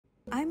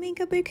I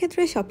মেকআপের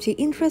ক্ষেত্রে সবচেয়ে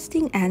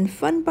ইন্টারেস্টিং অ্যান্ড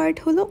ফান পার্ট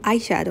হলো আই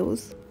শ্যাডোজ।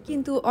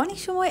 কিন্তু অনেক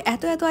সময়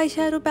এত আই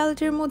শ্যাডো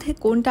প্যালেটের মধ্যে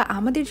কোনটা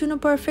আমাদের জন্য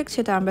পারফেক্ট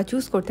সেটা আমরা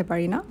চুজ করতে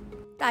পারি না।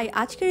 তাই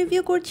আজকে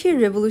রিভিউ করছি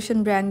রেভলিউশন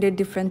ব্র্যান্ডের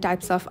different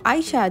types of I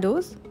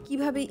shadows,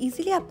 কীভাবে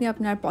ইজিলি আপনি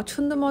আপনার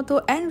পছন্দ মতো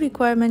অ্যান্ড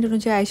রিকোয়ারমেন্ট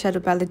অনুযায়ী আই শ্যাডো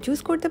প্যালেট চুজ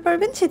করতে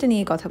পারবেন সেটা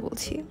নিয়ে কথা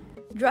বলছি।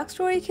 ড্রাগ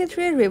স্টোরের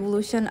ক্ষেত্রে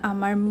রেভলিউশন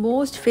আমার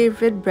মোস্ট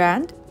ফেভারিট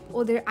ব্র্যান্ড।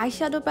 ওদের eye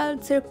shadow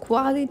প্যালেটসের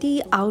quality,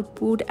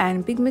 output and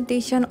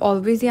pigmentation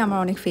অলওয়েজই আমার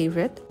অনেক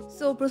ফেভারিট।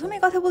 সো প্রথমে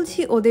কথা বলছি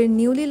ওদের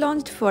নিউলি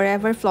লঞ্চড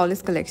ফরএভার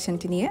ফ্ললেস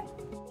কালেকশনটি নিয়ে।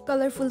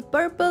 Colourful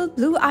purple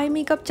blue eye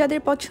makeup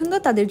যাদের পছন্দ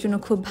তাদের জন্য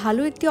খুব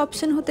ভালো একটি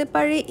অপশন হতে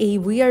পারে এই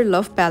we are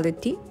love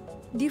প্যালেটটি।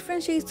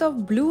 Different shades of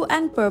blue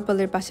and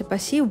পার্পলের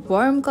পাশাপাশি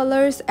worm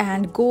colours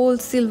and gold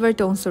silver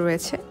টোনসও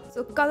রয়েছে।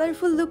 সো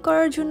কালারফুল লুক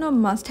করার জন্য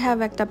মাস্ট হ্যাভ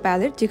একটা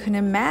প্যালেট যেখানে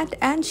ম্যাট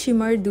অ্যান্ড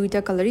শিমার দুইটা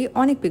কালারই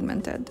অনেক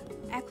পিগমেন্টেড।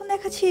 এখন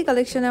দেখাচ্ছি এই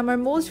কালেকশনে আমার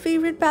মোস্ট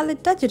ফেভারিট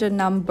প্যালেটটা, যেটার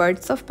নাম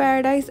birds of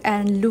paradise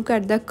and look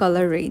at the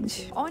colour range.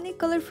 অনেক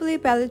কালারফুল এই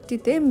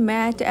প্যালেটটিতে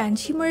ম্যাট অ্যান্ড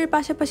শিমারের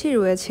পাশাপাশি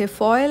রয়েছে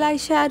foil eye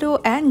shadow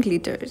and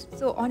glitters.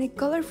 So অনেক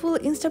কালারফুল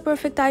ইনস্টা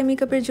পারফেক্ট আই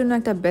মেকআপের জন্য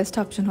একটা বেস্ট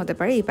অপশন হতে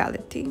পারে এই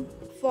প্যালেটটি।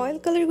 ফয়েল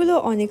কালারগুলো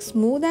অনেক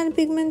স্মুথ অ্যান্ড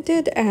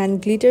পিগমেন্টেড অ্যান্ড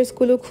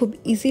গ্লিটার্সগুলো খুব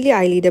ইজিলি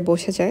আইলিডে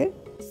বসে যায়।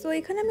 সো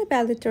এখানে আমি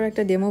প্যালেটটার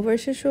একটা ডেমো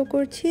ভার্সন শো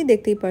করছি,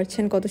 দেখতেই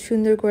পাচ্ছেন কত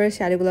সুন্দর করে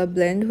শ্যাডোগুলো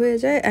ব্লেন্ড হয়ে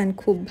যায় অ্যান্ড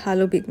খুব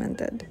ভালো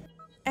পিগমেন্টেড।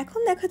 এখন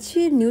দেখাচ্ছি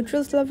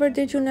নিউট্রালস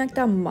লাভারদের জন্য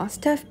একটা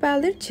মাস্ট হ্যাভ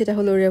প্যালেট, যেটা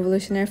হলো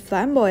রেভলিউশনের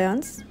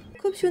ফ্ল্যামবয়ান্স।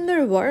 খুব সুন্দর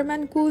ওয়ার্ম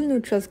অ্যান্ড কুল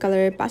নিউট্রালস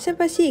কালারের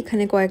পাশাপাশি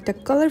এখানে কয়েকটা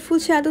কালারফুল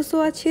শ্যাডোসও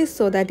আছে,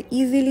 so that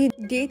easily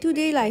day to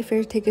day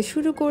লাইফের থেকে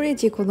শুরু করে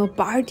যে কোনো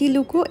পার্টি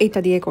লুকও এটা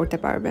দিয়ে করতে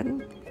পারবেন।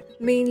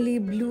 মেইনলি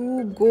ব্লু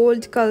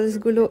গোল্ড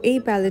কালার্সগুলো এই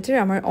প্যালেটের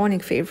আমার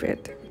অনেক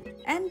ফেভারিট।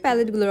 অ্যান্ড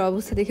প্যালেটগুলোর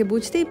অবস্থা দেখে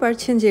বুঝতেই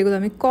পারছেন যে এগুলো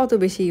আমি কত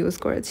বেশি ইউজ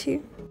করেছি।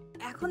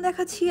 এখন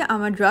দেখাচ্ছি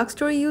আমার ড্রাগ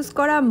স্টোরে ইউজ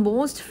করা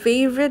মোস্ট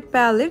ফেভারিট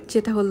প্যালেট,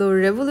 যেটা হলো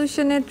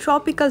রেভলিউশনের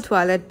ট্রপিক্যাল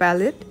টয়লেট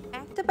প্যালেট।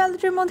 একটা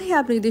প্যালেটের মধ্যে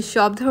আপনি যদি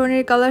সব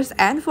ধরনের কালার্স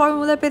অ্যান্ড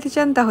ফর্মুলা পেতে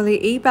চান তাহলে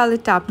এই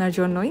প্যালেটটা আপনার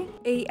জন্যই।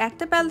 এই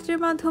একটা প্যালেটের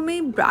মাধ্যমেই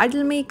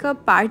ব্রাইডাল মেকআপ,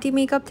 পার্টি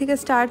মেকআপ থেকে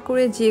স্টার্ট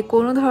করে যে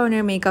কোনো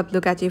ধরনের মেকআপ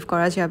লুক অ্যাচিভ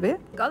করা যাবে।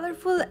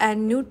 কালারফুল অ্যান্ড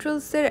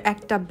নিউট্রালসের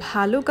একটা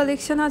ভালো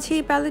কালেকশন আছে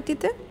এই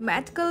প্যালেটটিতে।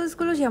 ম্যাট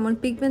কালার্সগুলো যেমন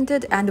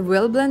পিগমেন্টেড অ্যান্ড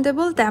ওয়েল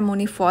ব্লেন্ডেবল,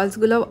 তেমনই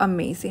ফলসগুলোও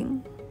অ্যামেজিং।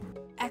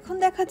 এখন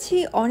দেখাচ্ছি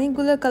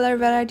অনেকগুলো কালার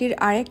ভ্যারাইটির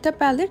আরেকটা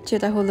প্যালেট,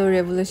 যেটা হলো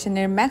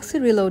রেভলিউশনের ম্যাক্সি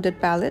রিলোডেড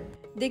প্যালেট।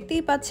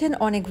 দেখতেই পাচ্ছেন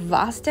অনেক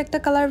ভাস্ট একটা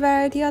কালার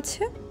ভ্যারাইটি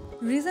আছে।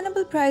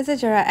 রিজনেবল প্রাইসে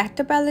যারা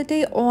একটা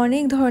প্যালেটেই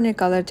অনেক ধরনের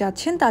কালার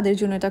চাচ্ছেন তাদের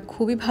জন্য এটা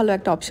খুবই ভালো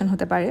একটা অপশন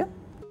হতে পারে।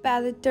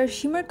 প্যালেটটার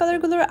শিমার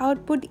কালারগুলোর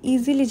আউটপুট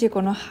ইজিলি যে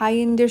কোনো হাই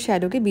এন্ডের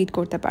শ্যাডোকে বিট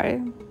করতে পারে।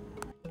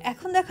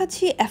 এখন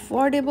দেখাচ্ছি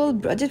অ্যাফোর্ডেবল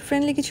বাজেট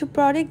ফ্রেন্ডলি কিছু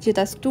প্রোডাক্ট,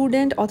 যেটা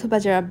স্টুডেন্ট অথবা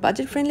যারা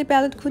বাজেট ফ্রেন্ডলি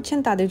প্যালেট খুঁজছেন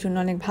তাদের জন্য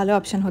অনেক ভালো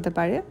অপশন হতে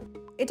পারে।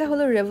 এটা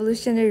হলো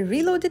রেভলিউশনের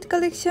রিলোডেড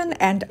কালেকশন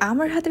অ্যান্ড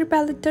আমার হাতের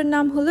প্যালেটটার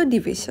নাম হলো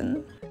ডিভিশন।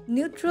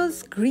 নিউট্রালস,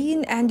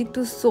 গ্রিন অ্যান্ড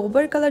একটু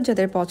সোবার কালার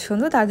যাদের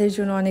পছন্দ তাদের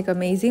জন্য অনেক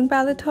অ্যামেজিং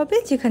প্যালেট হবে,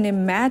 যেখানে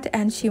ম্যাট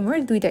অ্যান্ড শিমার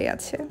দুইটাই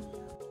আছে।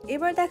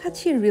 এবার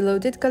দেখাচ্ছি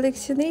রিলোডেড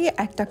কালেকশনেরই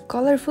একটা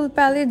কালারফুল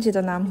প্যালেট,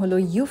 যেটা নাম হলো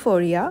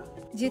ইউফোরিয়া।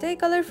 যেটাই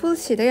কালারফুল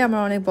সেটাই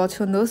আমার অনেক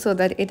পছন্দ, সো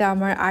দ্যাট এটা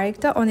আমার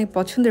আরেকটা অনেক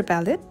পছন্দের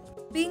palette.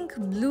 Pink,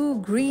 blue,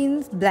 green,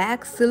 black,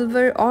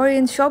 silver,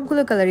 orange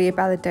সবগুলো কালারই এই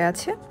প্যালেটটায়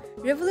আছে।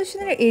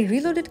 রেভলিউশনের এই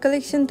রিলোডেড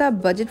কালেকশনটা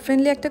বাজেট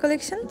ফ্রেন্ডলি একটা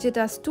কালেকশন,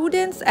 যেটা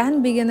স্টুডেন্টস অ্যান্ড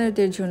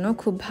বিগিনারদের জন্য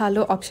খুব ভালো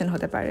অপশন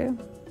হতে পারে।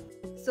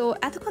 সো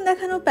এতক্ষণ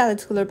দেখানো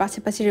প্যালেটসগুলোর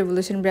পাশাপাশি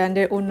রেভলিউশন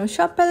ব্র্যান্ডের অন্য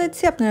সব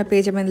প্যালেটসই আপনারা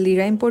পেয়ে যাবেন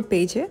লিরা ইম্পোর্ট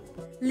পেজে।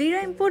 লিরা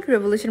ইম্পোর্ট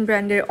রেভলিউশন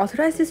ব্র্যান্ডের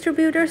অথরাইজ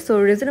ডিস্ট্রিবিউটর, সো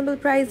রিজনেবল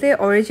প্রাইসে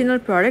অরিজিনাল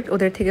প্রোডাক্ট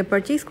ওদের থেকে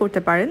পারচেজ করতে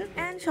পারেন।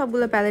 অ্যান্ড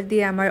সবগুলো প্যালেট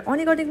দিয়ে আমার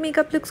অনেক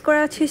মেকআপ লুকস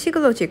করা আছে,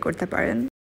 সেগুলোও চেক করতে পারেন।